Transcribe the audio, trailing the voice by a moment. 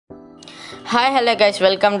Hi hello guys,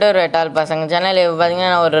 welcome to Retal பசங்க channel. இப்போ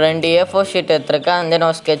பார்த்தீங்கன்னா நான் ஒரு 2 A4 ஷீட் எடுத்துருக்கேன், and then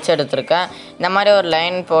ஒரு sketch எடுத்துருக்கேன். இந்த மாதிரி ஒரு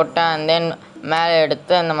லைன் போட்டேன், and then மேலே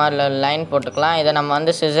எடுத்து அந்த மாதிரி லைன் போட்டுக்கலாம். இதை நம்ம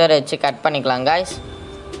வந்து சிசர் வச்சு கட் பண்ணிக்கலாம் guys.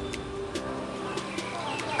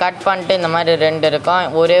 கட் பண்ணிட்டு இந்த மாதிரி 2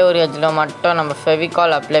 இருக்கும். ஒரே ஒரு எட்ஜில் மட்டும் நம்ம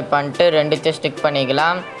ஃபெவிகால் அப்ளை பண்ணிட்டு 2த்தையும் ஸ்டிக்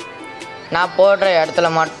பண்ணிக்கலாம். நான் போடுற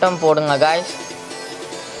இடத்துல மட்டும் போடுங்க guys.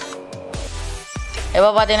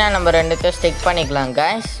 இப்போ பார்த்தீங்கன்னா நம்ம 2த்தையும் ஸ்டிக் பண்ணிக்கலாம்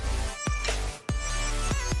guys.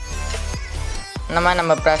 இந்த மாதிரி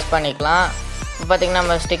நம்ம ப்ரெஸ் பண்ணிக்கலாம். இப்போ பார்த்திங்கன்னா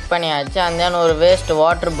நம்ம ஸ்டிக் பண்ணியாச்சு. அந்த ஒரு வேஸ்ட்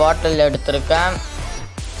வாட்டர் பாட்டில் எடுத்துருக்கேன்.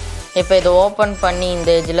 இப்போ இதை ஓப்பன் பண்ணி இந்த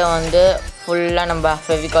ஏஜில் வந்து ஃபுல்லாக நம்ம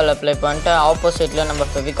ஃபெவிகால் அப்ளை பண்ணிட்டு ஆப்போசிட்டில் நம்ம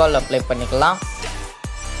ஃபெவிகால் அப்ளை பண்ணிக்கலாம்.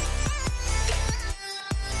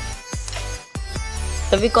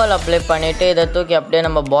 ஃபெவிகால் அப்ளை பண்ணிவிட்டு இதை தூக்கி அப்படியே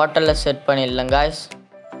நம்ம பாட்டிலில் செட் பண்ணிடலாம் காய்ஸ்.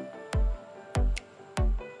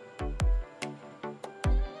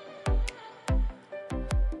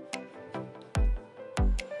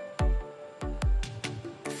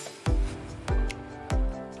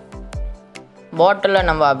 பாட்டிலில்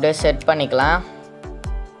நம்ம அப்படியே செட் பண்ணிக்கலாம்.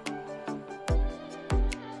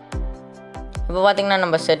 இப்போ பார்த்திங்கன்னா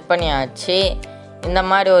நம்ம செட் பண்ணியாச்சு. இந்த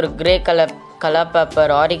மாதிரி ஒரு grey colour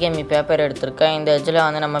paper origami paper எடுத்திருக்கேன். இந்த எட்ஜில்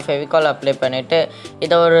வந்து நம்ம ஃபெவிகால் அப்ளை பண்ணிவிட்டு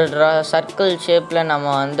இதை ஒரு சர்க்கிள் ஷேப்பில்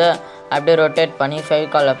நம்ம வந்து அப்படியே ரொட்டேட் பண்ணி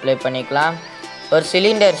ஃபெவிகால் அப்ளை பண்ணிக்கலாம். ஒரு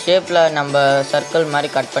சிலிண்டர் ஷேப்பில் நம்ம சர்க்கிள்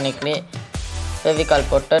மாதிரி கட் பண்ணிக்கலி ஃபெவிகால்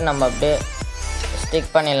போட்டு நம்ம அப்படியே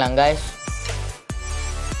ஸ்டிக் பண்ணிடலாம் காய்ஸ்.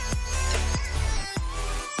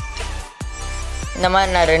 இந்த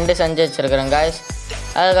மாதிரி நான் 2 செஞ்சு வச்சுருக்கிறேன் காய்ஸ்.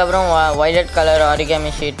 அதுக்கப்புறம் வயலட் கலர்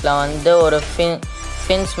ஆரிகேமி ஷீட்டில் வந்து ஒரு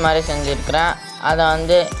ஃபின்ஸ் மாதிரி செஞ்சுருக்கிறேன். அதை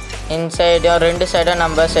வந்து இன்சைடும் 2 சைடும்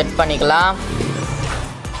நம்ம செட் பண்ணிக்கலாம்.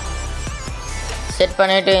 செட்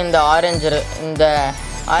பண்ணிவிட்டு இந்த இந்த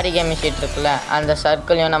ஆரிகேமி ஷீட் இருக்குல்ல, அந்த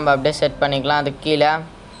சர்க்கிளையும் நம்ம அப்படியே செட் பண்ணிக்கலாம். அது கீழே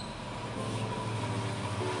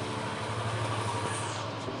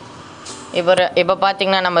இப்போ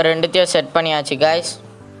பார்த்திங்கன்னா நம்ம 2த்தையும் செட் பண்ணியாச்சு காய்ஸ்.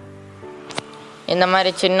 இந்த மாதிரி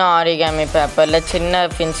சின்ன ஆரிகேமி பேப்பரில் சின்ன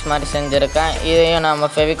ஃபின்ஸ் மாதிரி செஞ்சுருக்கேன். இதையும் நம்ம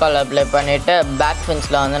ஃபெவிகால் அப்ளை பண்ணிவிட்டு பேக்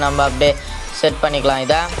ஃபின்ஸில் வந்து நம்ம அப்படியே செட் பண்ணிக்கலாம்.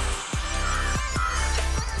 இதை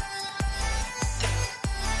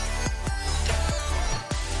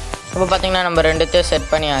இப்போ பார்த்திங்கன்னா நம்ம 2த்தையும் செட்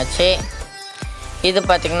பண்ணியாச்சு. இது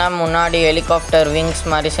பார்த்திங்கன்னா முன்னாடி ஹெலிகாப்டர் விங்ஸ்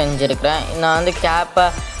மாதிரி செஞ்சுருக்கிறேன். நான் வந்து கேப்பை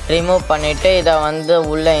ரிமூவ் பண்ணிவிட்டு இதை வந்து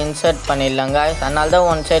உள்ளே இன்சர்ட் பண்ணிடலாங்க. அதனால தான்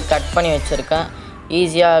ஒன் சைட் கட் பண்ணி வச்சுருக்கேன்,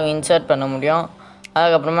 ஈஸியாக இன்சர்ட் பண்ண முடியும்.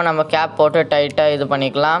 அதுக்கப்புறமா நம்ம கேப் போட்டு டைட்டாக இது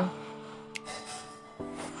பண்ணிக்கலாம்.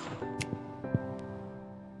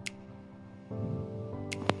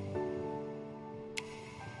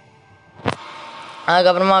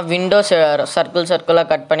 அதுக்கப்புறமா விண்டோஸ் சர்க்கிளாக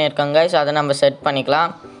கட் பண்ணியிருக்கோங்க கைஸ், அதை நம்ம செட்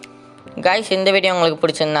பண்ணிக்கலாம். கைஸ், இந்த வீடியோ உங்களுக்கு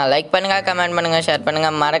பிடிச்சிருந்தா லைக் பண்ணுங்கள், கமெண்ட் பண்ணுங்கள், ஷேர்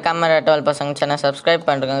பண்ணுங்கள். மறக்காமல் ரெட்டல் பசங்க சேனல் சப்ஸ்கிரைப்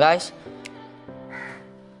பண்ணுறேங்க கைஸ்.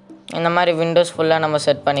 இந்த மாதிரி விண்டோஸ் ஃபுல்லாக நம்ம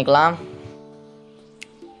செட் பண்ணிக்கலாம்.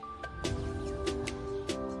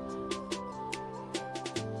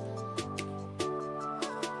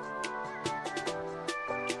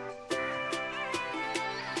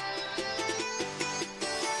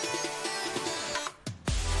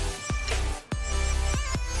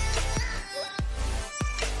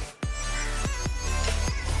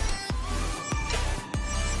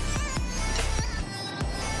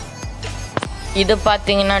 இது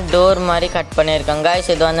பார்த்தீங்கன்னா டோர் மாதிரி கட் பண்ணியிருக்கேங்க கைஸ்.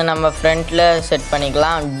 இது வந்து நம்ம ஃப்ரண்ட்டில் செட்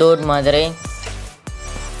பண்ணிக்கலாம் டோர் மாதிரி.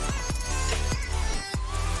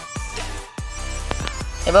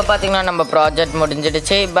 இப்போ பார்த்தீங்கன்னா நம்ம ப்ராஜெக்ட்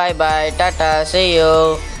முடிஞ்சிடுச்சு. பாய் பாய், டாட்டா, see you.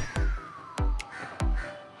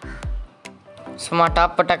 சும்மா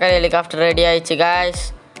டாப் டக்கர் ஹெலிகாப்டர் ரெடி ஆயிடுச்சு guys.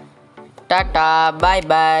 Tata, bye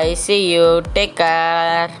bye, see you, take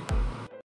care.